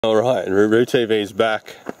Alright, Ruru TV's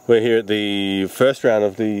back. We're here at the first round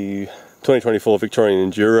of the 2024 Victorian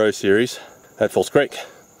Enduro Series at Falls Creek.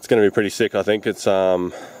 It's going to be pretty sick, I think. It's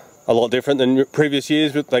a lot different than previous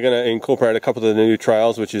years, but they're going to incorporate a couple of the new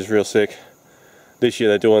trails, which is real sick. This year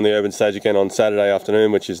they're doing the urban stage again on Saturday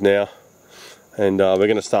afternoon, which is now. And we're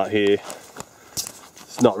going to start here.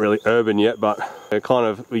 It's not really urban yet, but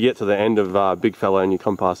we get to the end of Big Fella and you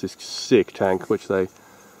come past this sick tank, which they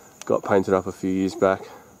got painted up a few years back.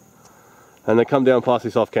 And they come down past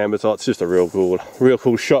this off camber, so it's just a real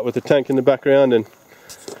cool shot with the tank in the background, and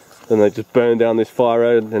then they just burn down this fire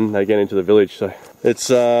road and they get into the village. So it's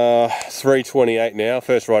 3:28 now.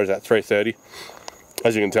 First rider's at 3:30.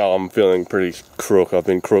 As you can tell, I'm feeling pretty crook. I've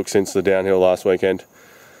been crook since the downhill last weekend,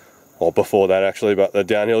 or before that actually, but the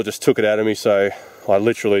downhill just took it out of me. So I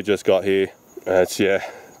literally just got here. It's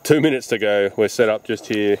 2 minutes to go. We're set up just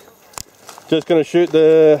here. Just gonna shoot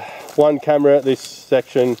the one camera at this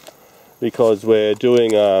section, because we're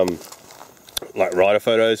doing like rider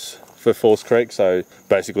photos for Falls Creek. So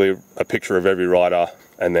basically a picture of every rider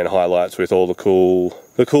and then highlights with all the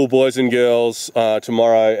cool boys and girls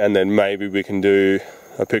tomorrow, and then maybe we can do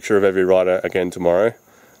a picture of every rider again tomorrow.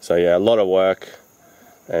 So yeah, a lot of work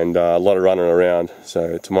and a lot of running around.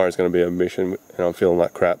 So tomorrow's going to be a mission and I'm feeling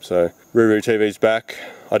like crap. So Ruru TV's back.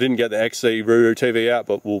 I didn't get the XC Ruru TV out,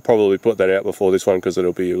 but we'll probably put that out before this one because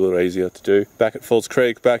it'll be a little easier to do. Back at Falls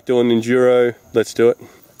Creek, back doing enduro. Let's do it.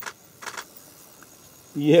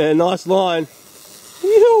 Yeah, nice line.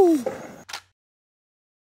 Yoo-hoo.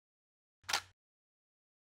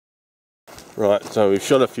 Right, so we've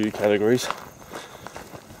shot a few categories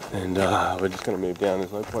and we're just going to move down.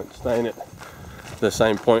 There's no point staying at the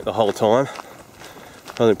same point the whole time.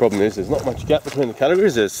 The only problem is there's not much gap between the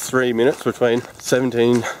categories. There's 3 minutes between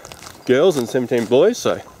 17 girls and 17 boys,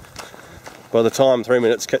 so by the time 3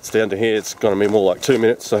 minutes gets down to here, it's going to be more like 2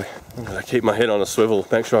 minutes. So I'm going to keep my head on a swivel,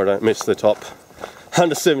 make sure I don't miss the top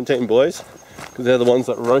under 17 boys, because they're the ones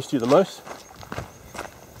that roast you the most.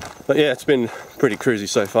 But yeah, it's been pretty cruisy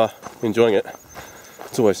so far, enjoying it.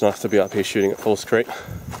 It's always nice to be up here shooting at Falls Creek.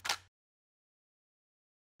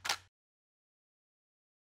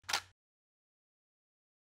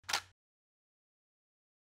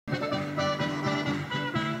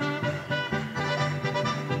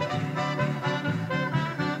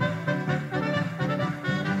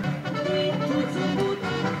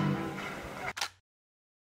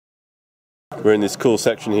 We're in this cool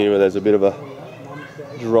section here where there's a bit of a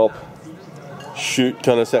drop shoot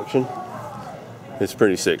kind of section. It's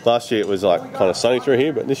pretty sick. Last year it was like kind of sunny through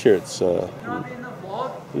here, but this year it's you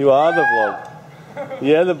are the vlog.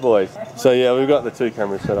 Yeah, the boys. So yeah, we've got the two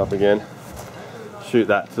cameras set up again. Shoot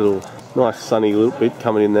that little nice sunny little bit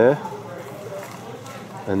coming in there,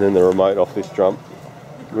 and then the remote off this jump.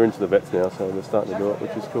 We're into the vets now, so they're starting to do it,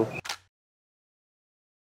 which is cool.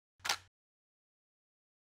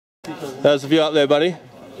 How's the view up there, buddy?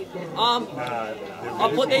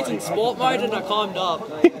 I put these in sport mode and I climbed up.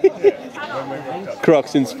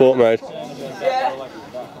 Crocs in sport mode.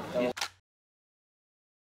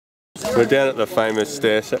 We're down at the famous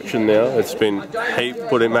stair section now. It's been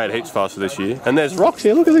made heaps faster this year. And there's rocks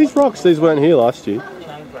here. Look at these rocks. These weren't here last year.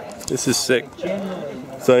 This is sick.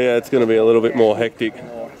 So yeah, it's going to be a little bit more hectic.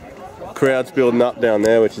 Crowds building up down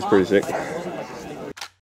there, which is pretty sick.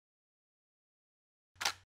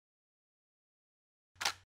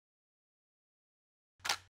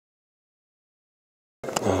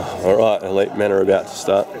 Alright, Elite men are about to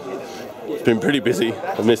start. It's been pretty busy.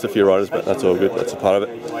 I've missed a few riders, but that's all good. That's a part of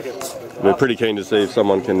it. We're pretty keen to see if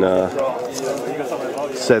someone can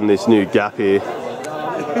send this new gap here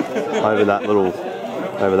over that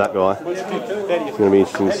guy. It's going to be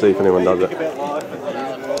interesting to see if anyone does it.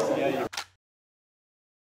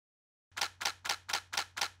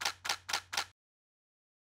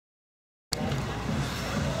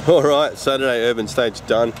 Alright, Saturday urban stage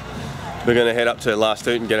done. We're going to head up to Last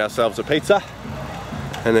Hoot and get ourselves a pizza,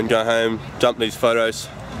 and then go home, dump these photos,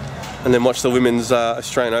 and then watch the women's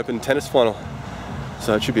Australian Open tennis final.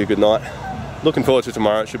 So it should be a good night. Looking forward to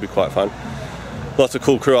tomorrow. It should be quite fun. Lots of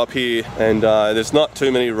cool crew up here, and there's not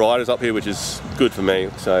too many riders up here, which is good for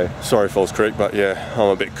me. So sorry Falls Creek, but yeah, I'm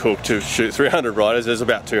a bit cooked to shoot 300 riders. There's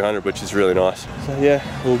about 200, which is really nice. So yeah,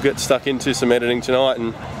 we'll get stuck into some editing tonight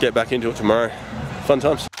and get back into it tomorrow. Fun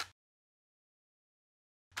times.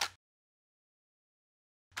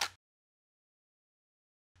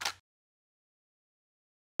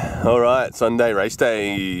 Alright, Sunday race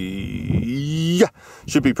day.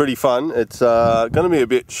 Should be pretty fun. It's going to be a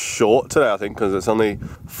bit short today, I think, because it's only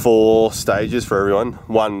 4 stages for everyone.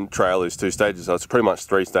 One trail is 2 stages, so it's pretty much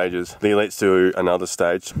 3 stages. The elites do another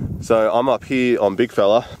stage. So I'm up here on Big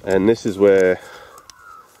Fella, and this is where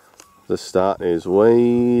the start is,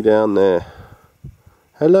 way down there.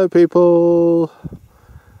 Hello, people.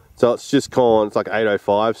 So it's just calling, it's like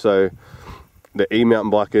 8:05, so the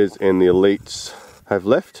e-mountain bikers and the elites have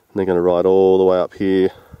left. They're going to ride all the way up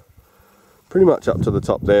here, pretty much up to the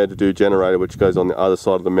top there to do generator, which goes on the other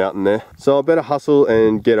side of the mountain there. So I better hustle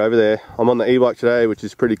and get over there. I'm on the e-bike today, which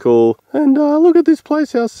is pretty cool. And look at this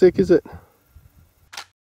place, how sick is it?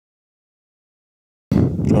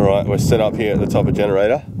 Alright, we're set up here at the top of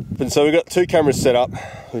generator. And so we've got 2 cameras set up.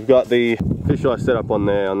 We've got the fisheye set up on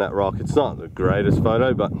there, on that rock. It's not the greatest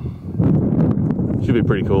photo, but should be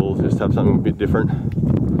pretty cool, just have something a bit different.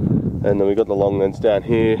 And then we've got the long lens down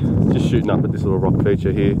here, just shooting up at this little rock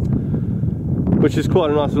feature here, which is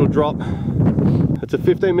quite a nice little drop. It's a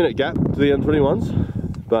 15-minute gap to the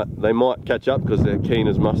M21s, but they might catch up because they're keen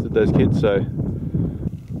as mustard, those kids, so.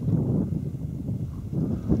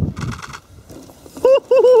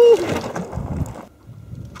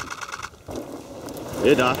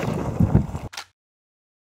 Yeah, duh.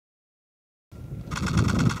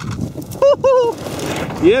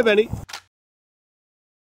 Yeah, Benny.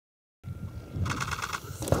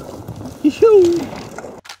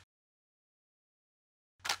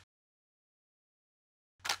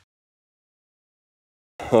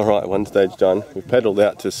 Alright, one stage done. We've pedalled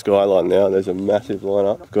out to Skyline now. There's a massive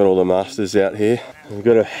lineup. Got all the masters out here. We've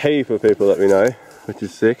got a heap of people that we know, which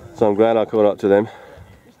is sick. So I'm glad I caught up to them.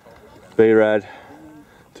 B-Rad,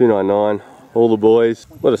 299, all the boys.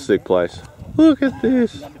 What a sick place. Look at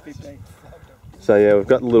this. So yeah, we've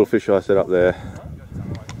got the little fisheye set up there.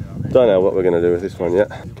 Don't know what we're going to do with this one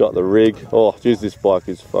yet. Got the rig. Oh, geez, this bike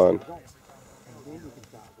is fun.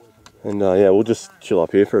 And yeah, we'll just chill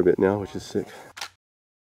up here for a bit now, which is sick.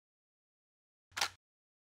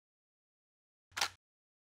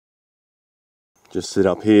 Just sit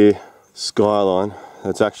up here, Skyline.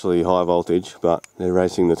 It's actually high voltage, but they're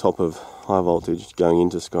racing the top of high voltage going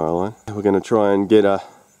into Skyline. We're going to try and get a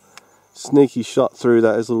sneaky shot through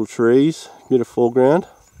those little trees, bit of foreground,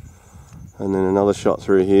 and then another shot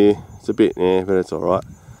through here. It's a bit near, but it's alright.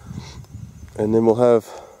 And then we'll have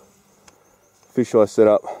fisheye set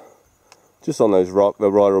up just on those rocks.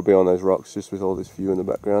 The rider will be on those rocks just with all this view in the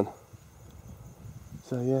background.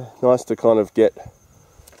 So yeah, nice to kind of get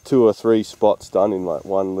 2 or 3 spots done in like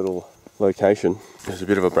one little location. There's a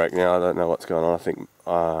bit of a break now, I don't know what's going on. I think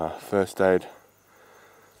first aid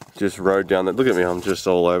just rode down that. Look at me, I'm just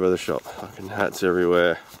all over the shop. Fucking hats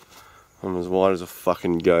everywhere. I'm as white as a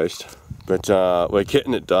fucking ghost. But we're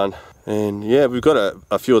getting it done. And yeah, we've got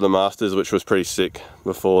a few of the masters, which was pretty sick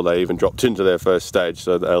before they even dropped into their first stage.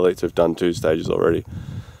 So the elites have done 2 stages already.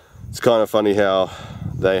 It's kind of funny how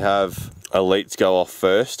they have elites go off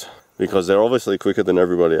first, because they're obviously quicker than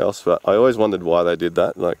everybody else, but I always wondered why they did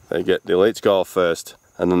that. Like, they get the elites go off first,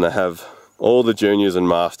 and then they have all the juniors and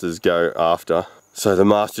masters go after. So the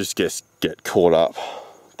masters get caught up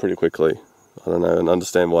pretty quickly. I don't know, and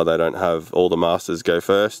understand why they don't have all the masters go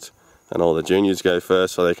first and all the juniors go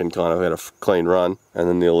first, so they can kind of get a clean run, and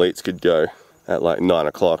then the elites could go at like 9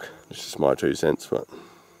 o'clock. It's just my 2 cents, but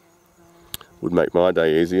would make my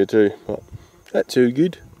day easier too. But not too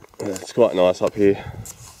good. Yeah, it's quite nice up here.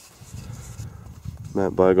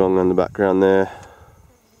 Mount Bogong in the background there.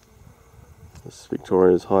 This is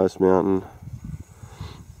Victoria's highest mountain.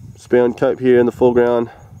 Spound Cope here in the foreground.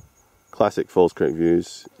 Classic Falls Creek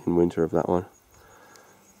views in winter of that one.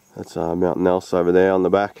 That's Mount Nels over there on the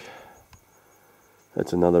back.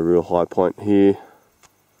 That's another real high point here.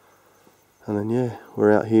 And then yeah,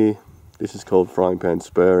 we're out here. This is called Frying Pan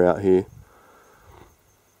Spur out here.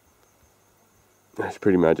 It's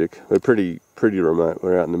pretty magic. We're pretty remote.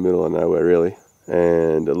 We're out in the middle of nowhere really.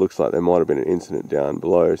 And it looks like there might have been an incident down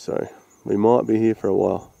below, so we might be here for a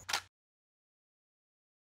while.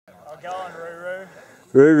 Oh, go on, Ruru.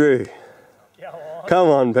 Ruru. Go on. Come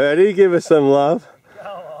on, Birdie, give us some love. Go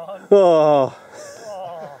on. Oh.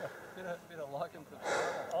 Oh. Bit of liking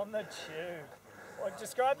on the tube. Well,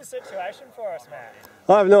 describe the situation for us, man.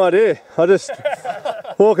 I have no idea. I just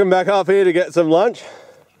walking back up here to get some lunch.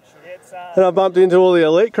 And I bumped into all the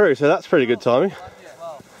elite crew, so that's pretty good timing.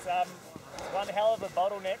 It's one hell of a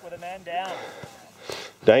bottleneck with a man down.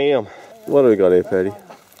 Damn. What do we got here, Paddy?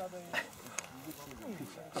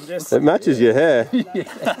 It matches your hair.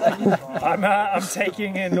 I'm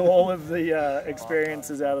taking in all of the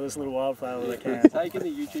experiences out of this little wildflower that I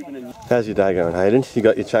can. How's your day going, Hayden? You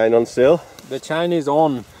got your chain on still? The chain is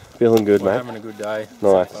on. Feeling good, We're mate? having a good day.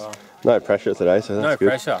 Nice. No pressure today, so that's good. No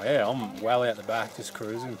pressure, yeah, I'm well out the back, just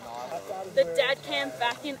cruising. The dad cam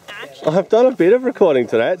back in action. I've done a bit of recording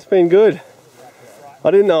today, it's been good. I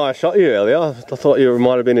didn't know I shot you earlier. I thought you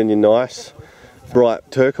might have been in your nice, bright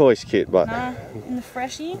turquoise kit, but no, in the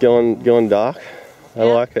freshie. Going dark. I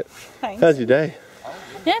like it. Thanks. How's your day?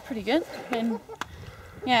 Yeah, pretty good.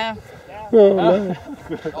 Yeah. Oh, no.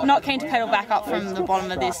 I'm not keen to pedal back up from the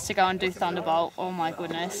bottom of this to go and do Thunderbolt. Oh my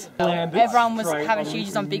goodness. Everyone was having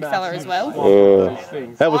huges on Big Fella as well.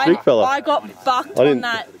 That was Big Fella. I got bucked on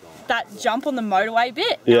that jump on the motorway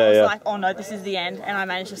bit. And I was like, oh no, this is the end, and I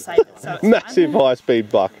managed to save it. So it's massive high speed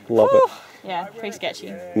buck. Love it. Yeah, pretty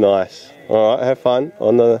sketchy. Nice. All right, have fun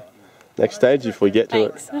on the next stage if we get to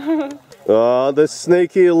it. Oh, the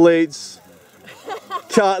sneaky elites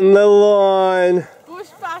cutting the line. Bush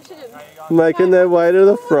fashion. Making their way to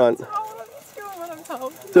the front.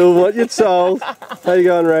 Doing what you're told. How you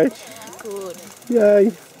going, Rach? Good.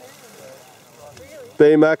 Yay.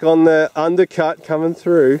 B-Mac on the undercut coming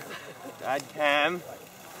through. Dad cam.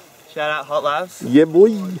 Shout out Hot Labs. Yeah,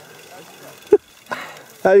 boy.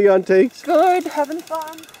 How you going, Teeks? Good, having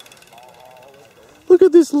fun. Look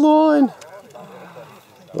at this line.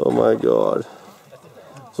 Oh my god.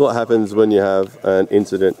 That's what happens when you have an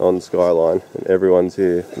incident on Skyline and everyone's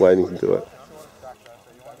here waiting to do it.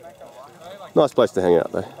 Nice place to hang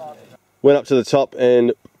out though. Went up to the top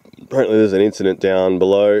and apparently there's an incident down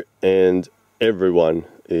below and everyone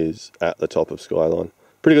is at the top of Skyline.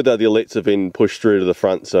 Pretty good though, the elites have been pushed through to the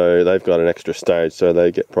front, so they've got an extra stage, so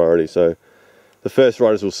they get priority. So the first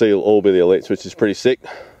riders we'll see will all be the elites, which is pretty sick.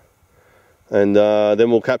 And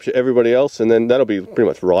then we'll capture everybody else, and then that'll be pretty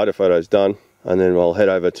much rider photos done. And then I'll head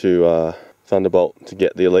over to Thunderbolt to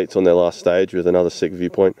get the elites on their last stage with another sick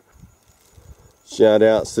viewpoint. Shout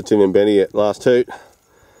outs to Tim and Benny at Last Hoot.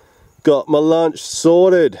 Got my lunch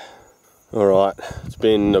sorted. Alright, it's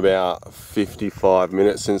been about 55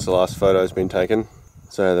 minutes since the last photo's been taken.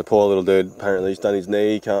 So the poor little dude, apparently he's done his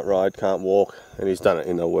knee, can't ride, can't walk, and he's done it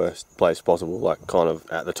in the worst place possible, like kind of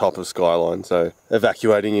at the top of Skyline. So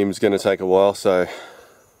evacuating him is going to take a while, so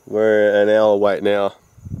we're an hour wait now.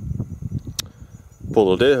 Poor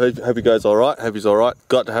little dude, hope he goes alright, hope he's alright.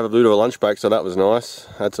 Got to have a bit of a lunch break, so that was nice.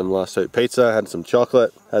 Had some Last Hoot pizza, had some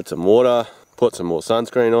chocolate, had some water, put some more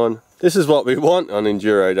sunscreen on. This is what we want on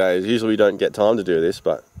enduro days. Usually we don't get time to do this,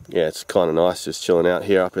 but yeah, it's kind of nice just chilling out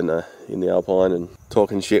here up in the Alpine and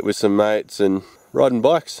talking shit with some mates and riding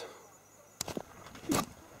bikes.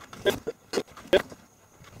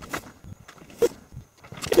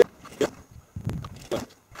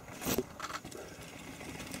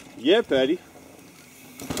 Yeah, Paddy.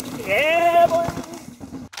 Yeah, boy.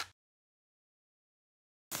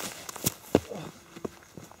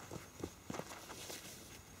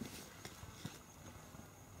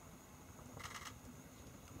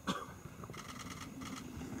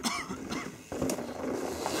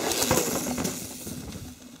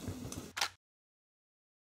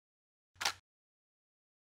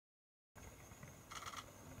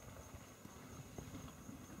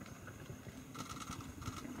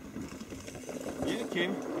 Yeah,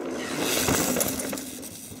 Kim.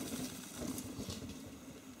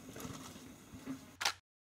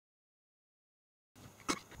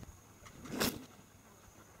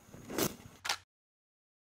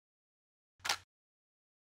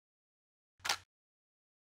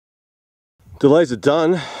 Delays are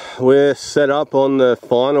done. We're set up on the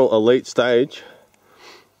final elite stage,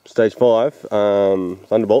 stage 5,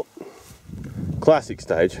 Thunderbolt. Classic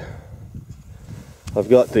stage. I've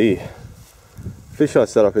got the fisheye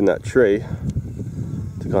set up in that tree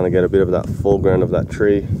to kind of get a bit of that foreground of that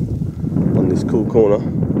tree on this cool corner.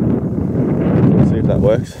 Let's see if that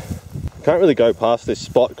works. Can't really go past this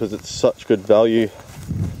spot because it's such good value.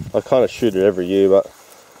 I kind of shoot it every year, but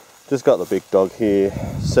just got the big dog here,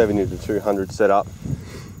 70 to 200 set up,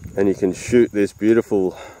 and you can shoot this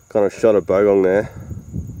beautiful kind of shot of bogong there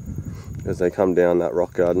as they come down that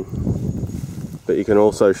rock garden. But you can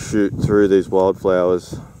also shoot through these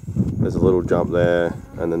wildflowers. There's a little jump there,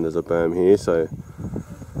 and then there's a berm here, so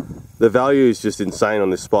the value is just insane on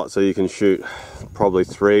this spot. So you can shoot probably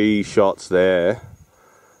 3 shots there,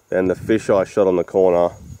 then the fisheye shot on the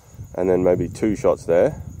corner, and then maybe 2 shots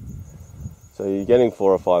there. So you're getting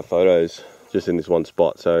 4 or 5 photos just in this one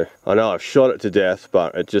spot. So I know I've shot it to death,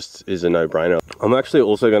 but it just is a no-brainer. I'm actually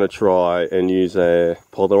also going to try and use a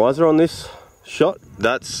polarizer on this shot.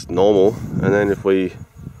 That's normal, and then if we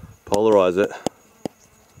polarize it,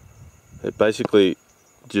 it basically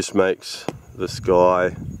just makes the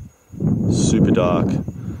sky super dark,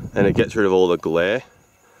 and it gets rid of all the glare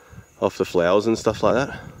off the flowers and stuff like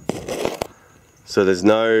that. So there's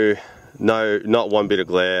not one bit of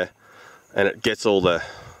glare. and it gets all the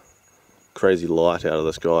crazy light out of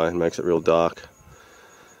the sky and makes it real dark.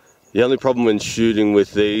 The only problem when shooting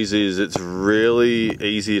with these is it's really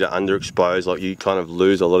easy to underexpose, like you kind of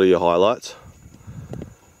lose a lot of your highlights.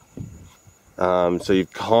 So you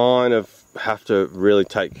kind of have to really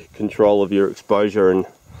take control of your exposure and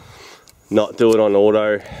not do it on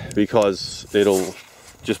auto, because it'll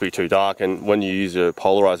just be too dark, and when you use a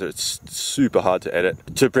polarizer it's super hard to edit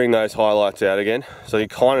to bring those highlights out again. So you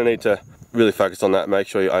kind of need to really focus on that, make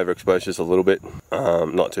sure you overexpose just a little bit,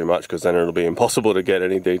 not too much, because then it'll be impossible to get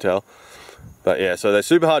any detail. But yeah, so they're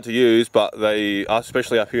super hard to use, but they,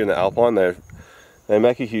 especially up here in the Alpine, they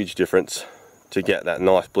make a huge difference to get that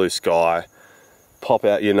nice blue sky, pop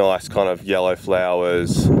out your nice kind of yellow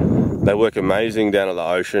flowers. They work amazing down at the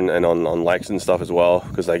ocean and on lakes and stuff as well,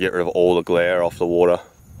 because they get rid of all the glare off the water.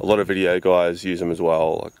 A lot of video guys use them as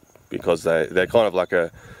well, like, because they're kind of like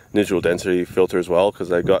a visual density filter as well, because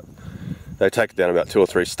they take it down about 2 or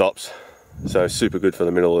 3 stops. So super good for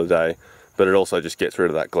the middle of the day, but it also just gets rid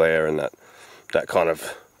of that glare and that kind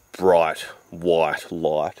of bright white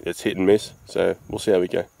light. It's hit and miss, so we'll see how we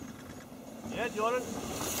go. Yeah, Jordan.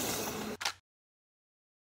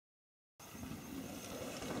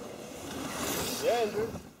 Yeah, Andrew.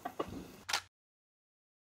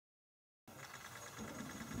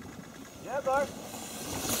 Yeah, bro.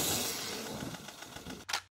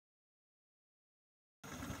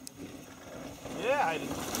 Yeah, Hayden.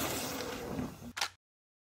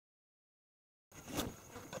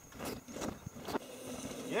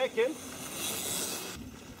 Yeah, Kim.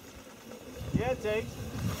 Yeah, Tate.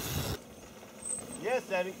 Yeah,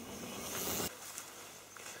 Sammy.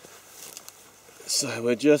 So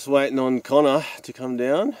we're just waiting on Connor to come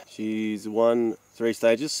down. She's won 3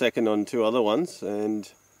 stages, second on 2 other ones,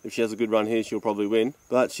 and if she has a good run here she'll probably win.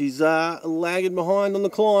 But she's lagging behind on the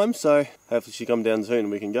climb, so hopefully she'll come down soon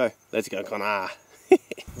and we can go. Let's go, Connor.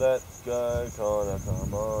 Let's go, Connor,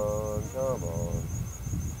 come on, come on.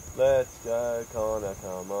 Let's go, Connor,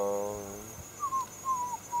 come on.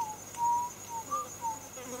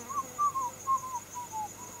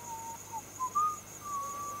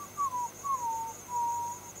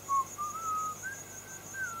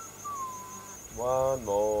 One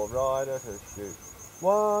more rider to shoot.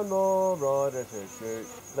 One more rider to shoot.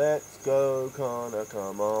 Let's go, Connor,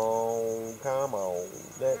 come on, come on.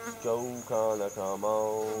 Let's go, Connor, come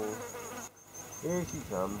on. Here she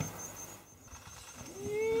comes.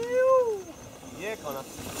 Yeah, Connor.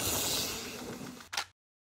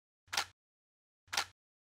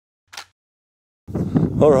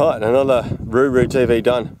 Alright, another Roo TV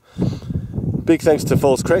done. Big thanks to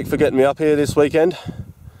Falls Creek for getting me up here this weekend.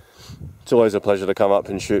 It's always a pleasure to come up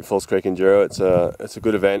and shoot Falls Creek Enduro. It's a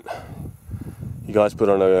good event. You guys put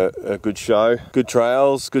on a good show, good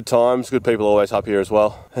trails, good times, good people always up here as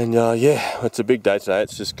well. And yeah, it's a big day today.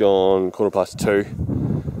 It's just gone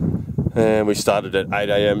 2:15, and we started at 8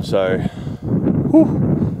 AM, so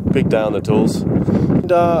whew, big day on the tools. And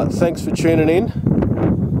thanks for tuning in.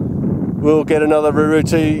 We'll get another Roo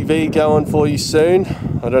TV going for you soon.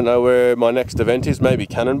 I don't know where my next event is, maybe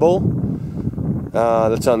Cannonball.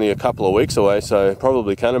 That's only a couple of weeks away, so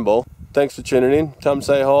probably Cannonball. Thanks for tuning in. Come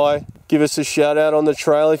say hi. Give us a shout out on the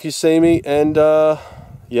trail if you see me, and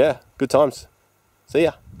yeah, good times. See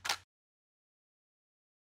ya.